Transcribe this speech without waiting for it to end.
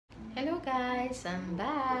guys! I'm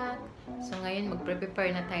back! So ngayon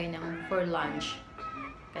magpre-prepare na tayo ng for lunch.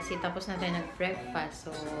 Kasi tapos na tayo nag-breakfast.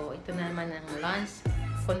 So ito na naman ang lunch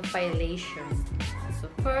compilation. So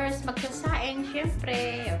first, magsasaing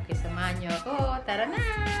syempre. Okay, samahan nyo ako. Tara na!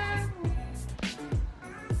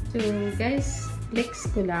 So guys, flex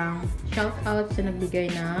ko lang. Shout out sa nagbigay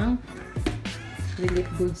ng relief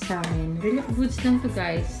goods sa amin. Relief goods lang to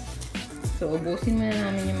guys. So ubusin muna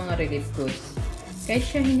namin yung mga relief goods.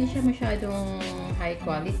 Kahit hindi siya masyadong high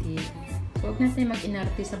quality, so huwag natin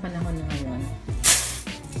mag-inarte sa panahon na ngayon.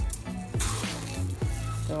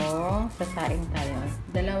 So, sasaing tayo.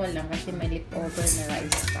 Dalawa lang kasi may leftover na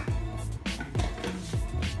rice pa.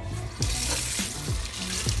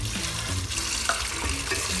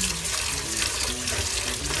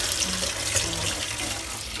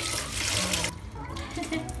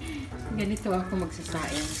 Ganito ako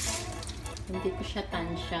magsasaing. Hindi ko siya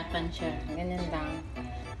tansya. Ganyan lang.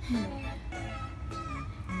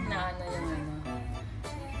 Na ano yung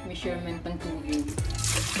measurement ng tubig.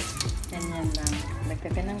 Ganyan lang.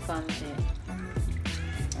 Lagka ka ng konti.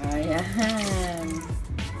 Ayan.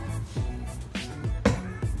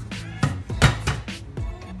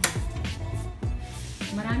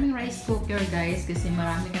 Maraming rice cooker guys kasi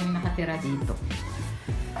marami kami nakatira dito.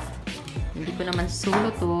 Hindi ko naman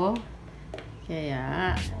solo to.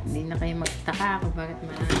 Kaya, hindi na kayo magtaka kung bakit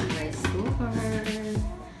maraming rice cooker.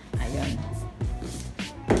 Ayun.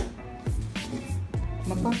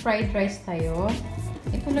 Magpa-fried rice tayo.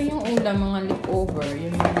 Ito lang yung ulam, mga leftover.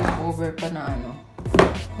 Yung leftover pa na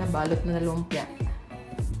nabalot na lumpia.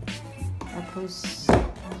 Tapos,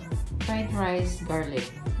 fried rice, garlic.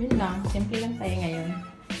 Yun lang. Simple lang tayo ngayon.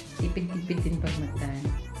 Tipid-tipid din pag magdaan.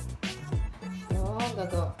 So,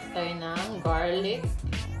 gagawa tayo ng garlic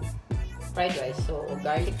fried rice. So,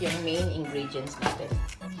 garlic yung main ingredients natin.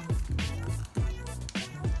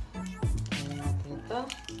 Ayan natin ito.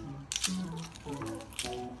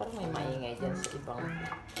 Parang may maingay dyan sa ibang.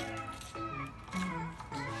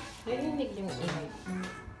 Narinig yung ingay.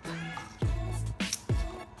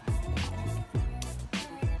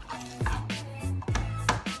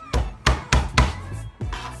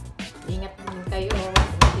 Ingat din kayo.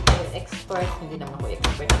 Hindi kayo expert. Hindi naman ako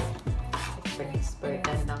expert.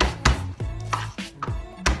 Expertan lang.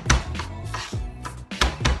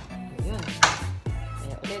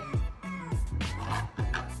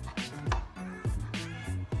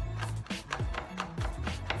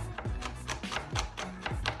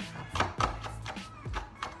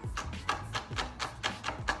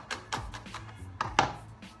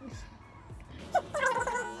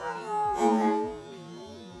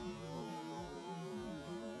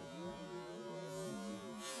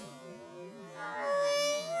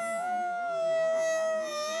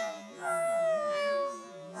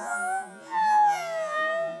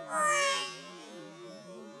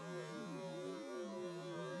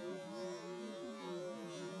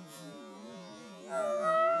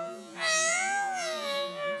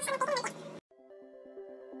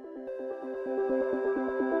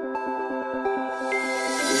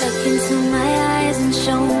 Look into my eyes and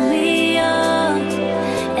show me your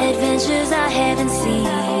adventures I haven't seen.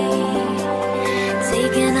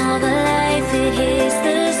 Taking all the life, it hits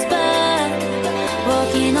the spot.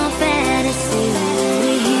 Walking on fantasy.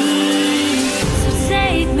 So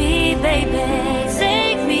take me, baby,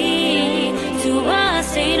 take me to a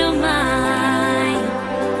state of mind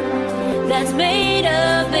that's made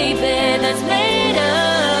of, baby, that's made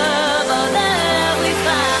of all that we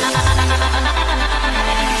find.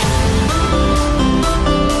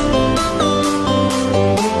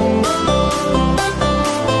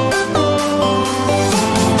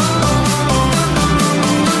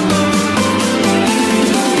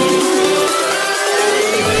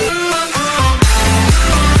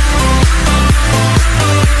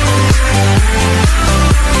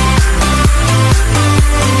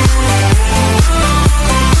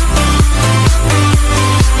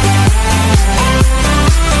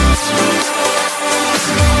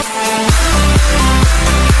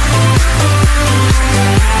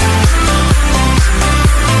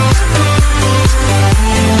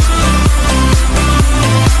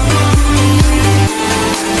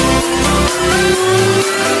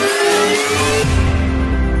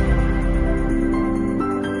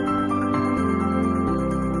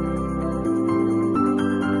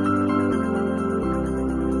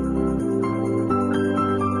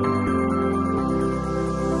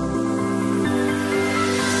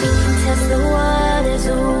 The waters,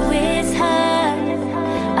 oh, it's hard.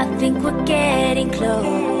 I think we're getting close.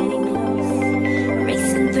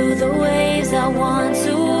 Racing through the waves, I want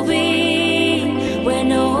to be where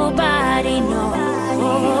nobody knows.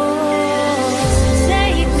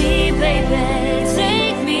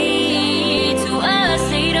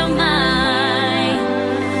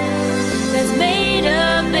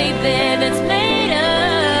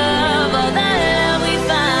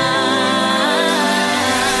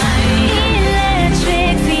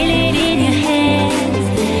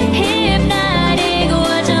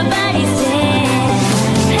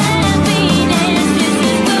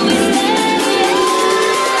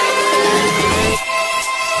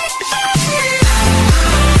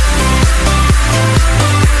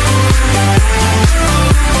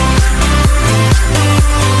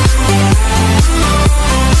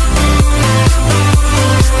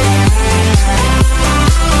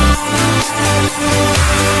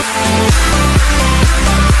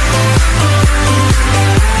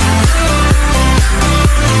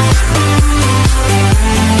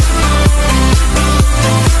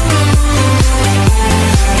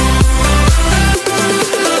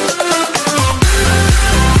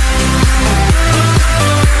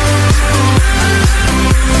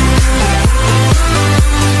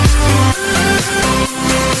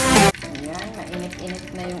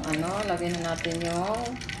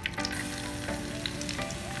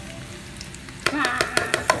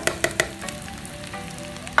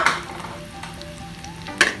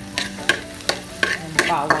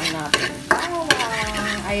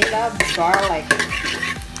 garlic.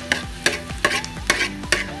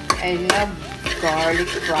 I love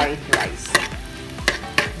garlic fried rice.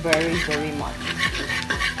 Very, very much.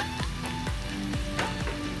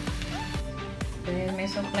 Dahil may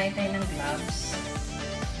supply tayo ng gloves,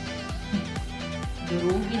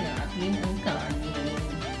 durugin natin ang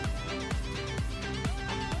kanin.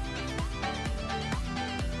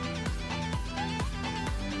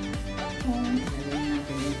 Lagyan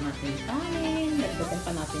natin yung ating kanin. Dagdagan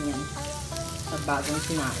pa natin yan sa bagong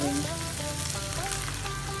sinain.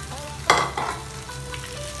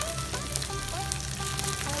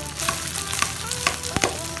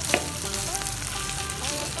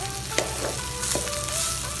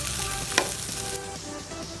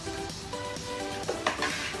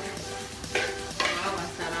 Wow,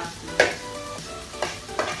 ang sarap.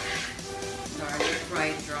 Garlic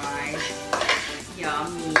fried rice.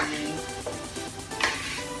 Yummy.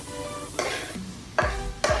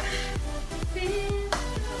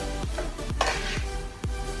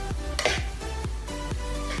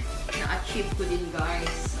 Na-achieve ko din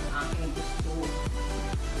guys ang aking gusto.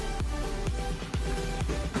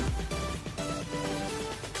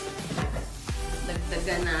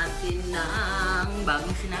 Dagdagan natin ng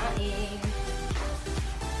bagong sinaing.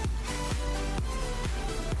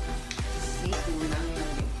 Kasi kulang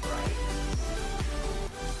lang yung fries.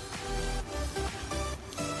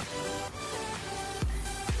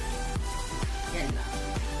 Yan lang.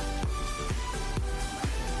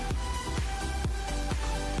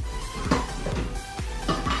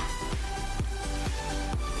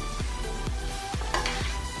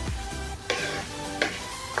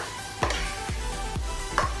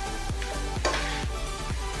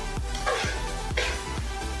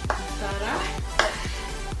 Sarap.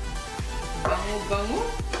 Bango-bango.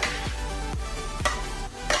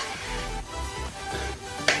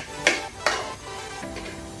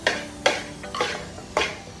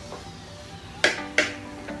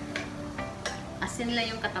 Asin lang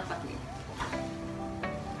yung katapat niya.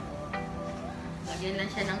 Lagyan lang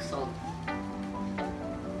siya ng salt.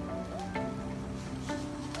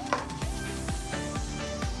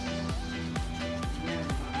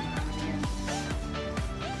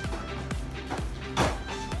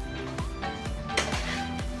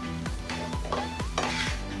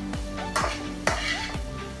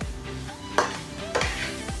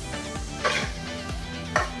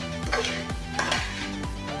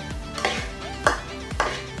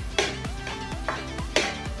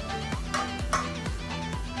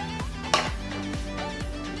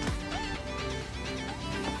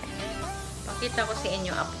 Pakita ko sa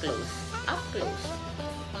inyo up close. Up close.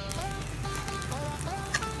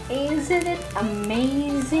 Isn't it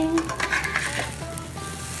amazing?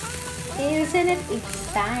 Isn't it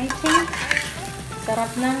exciting?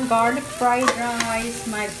 Sarap ng garlic fried rice.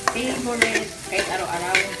 My favorite. Kahit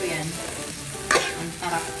araw-arawin ko yan. Ang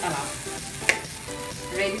tarap-tarap.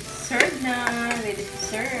 Ready to serve na. Ready to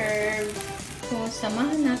serve. So,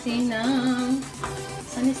 samahan natin ng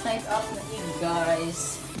sunny side up na egg,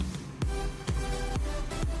 guys.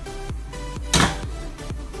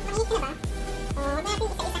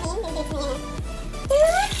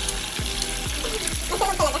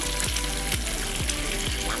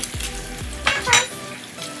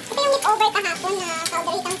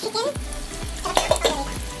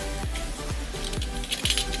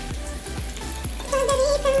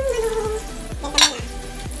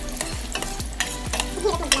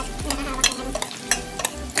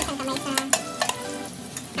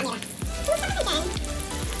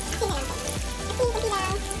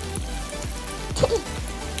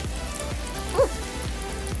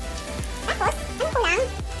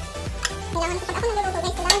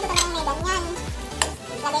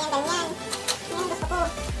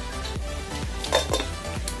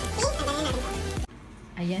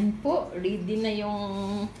 Ayan po, ready na yung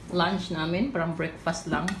lunch namin. Parang breakfast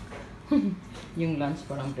lang. Yung lunch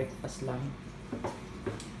parang breakfast lang.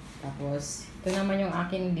 Tapos, ito naman yung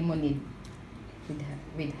aking limonade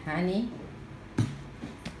with honey.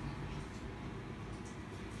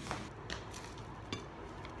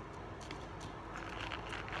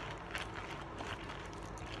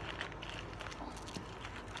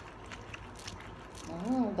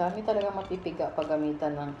 Dami talaga mapipiga pag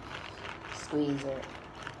gamitan ng squeezer.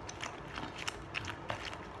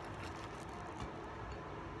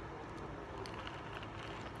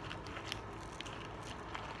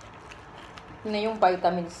 Ito na yung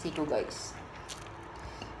vitamin C ko, guys.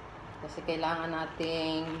 Kasi kailangan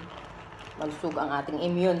nating malusog ang ating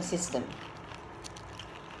immune system.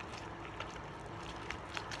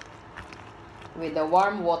 With the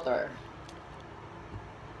warm water.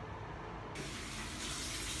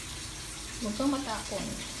 Huwag kang matapon.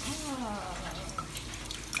 Ah.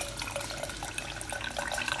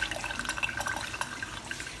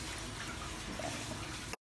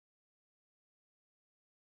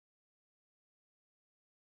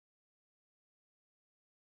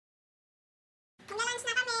 Magla-lunch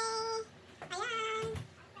na kami. Ayan.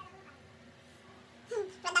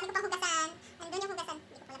 Ang dami ko pang hugasan. Nandun yung hugasan.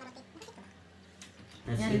 Hindi ko pala marotate. Marotate ko ba?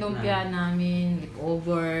 Yan, lumpia namin,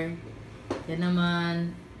 lip-over. Yan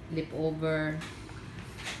naman, lip-over.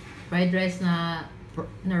 Fried rice na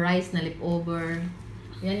rice na lip-over.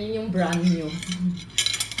 Yan yun yung brand new.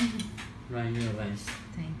 Brand new rice.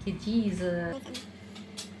 Thank you, Jesus.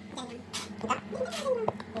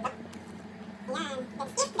 Ayan.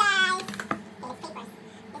 Let's eat, guys. Okay, let's pay first.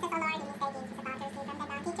 This is all Lord. This is Lord. This is about to receive from the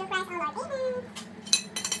Lord. Teach your Christ, O Lord. Amen.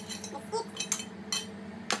 Let's eat.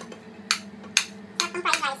 Sarap ng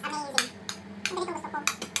fried rice. Amazing. Ang ganito gusto ko.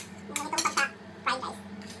 Ang ganitong pagka-fried rice.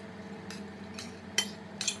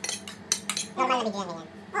 Normal na bigyan ganyan.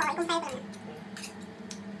 Oo, ikong style ko naman.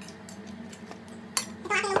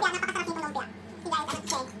 Ito aking lumpia. Napakasarap nitong lumpia. See guys, ano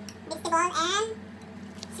siya? Vegetable and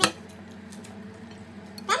shrimp.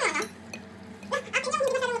 Tama, no? Akin yung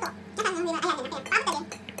hindi masyado luto. Nasaan yung hindi ma... Ayan, ayan. Paano ito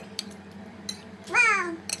din? Wow!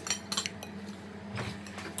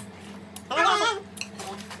 Ano yan?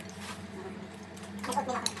 Nag-oatmeal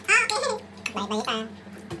ako. Ah, okay.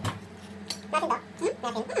 Bait-bait ah.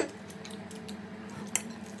 Natin to? Natin.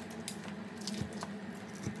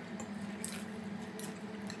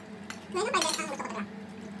 Ngayon pa yung ang gusto ko talaga.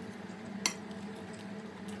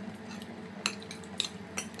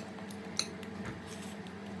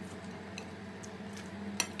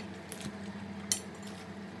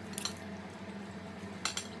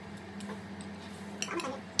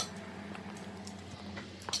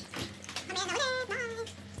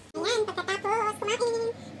 Ayan, pagkatapos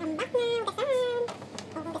kumain, tambak na, ugasan.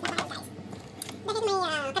 Hugas na tayo, guys. Dahil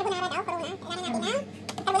may carbonara daw, corona. Kailangan natin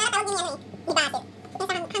ng carbonara tawag din yan eh. Di base.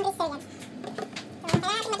 Yung sa hungry stir yan. So,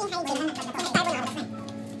 kaya natin maging hygiene. Carbonara.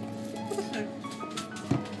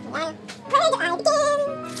 Ayan. Where do I begin?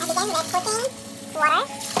 I begin with putting water.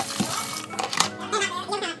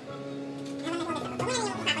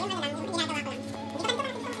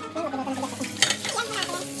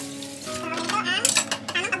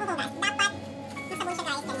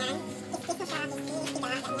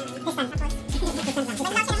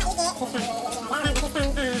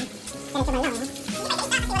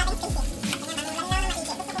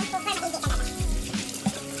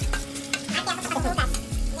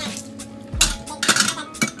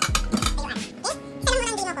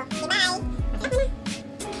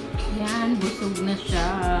 Yan, busog na siya.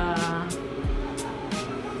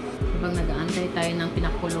 Habang nag-aantay tayo ng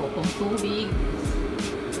pinakulo kong tubig,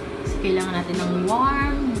 kasi kailangan natin ng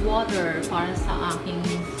warm water para sa aking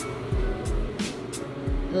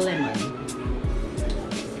lemon.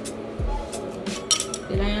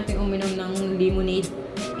 Kailangan natin uminom ng lemonade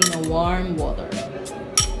in a warm water.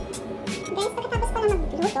 Guys, pagkatapos pala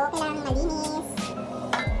magluto, kailangan malinis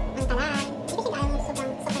ang kalan. Hindi kasi kailangan sobrang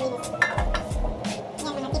linis.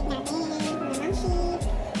 Yan, mga tip natin, mga mangshi.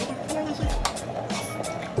 Ito, tulo na siya.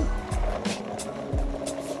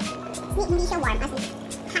 Hindi siya warm, as in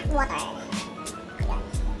hot water. Yan.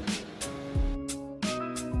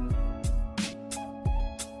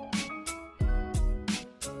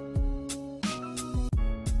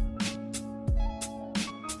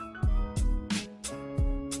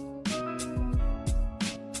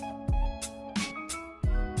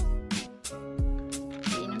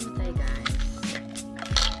 Inom na tayo, guys.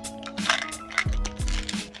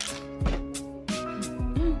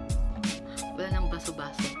 Wala nang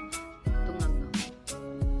baso-baso. Tungag, no?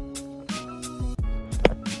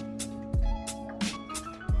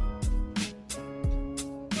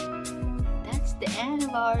 That's the end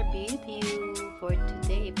of our video for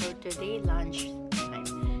today lunch time.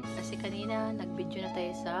 Kasi kanina nag-video na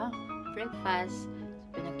tayo sa breakfast.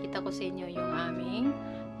 So, pinakita ko sa inyo yung aming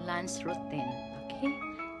lunch routine. Okay?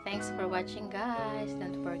 Thanks for watching, guys.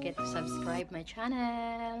 Don't forget to subscribe my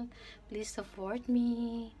channel. Please support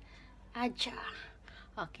me. Aja.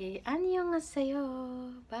 Okay, annyeonghaseyo.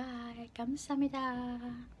 Bye. Kamsahamnida.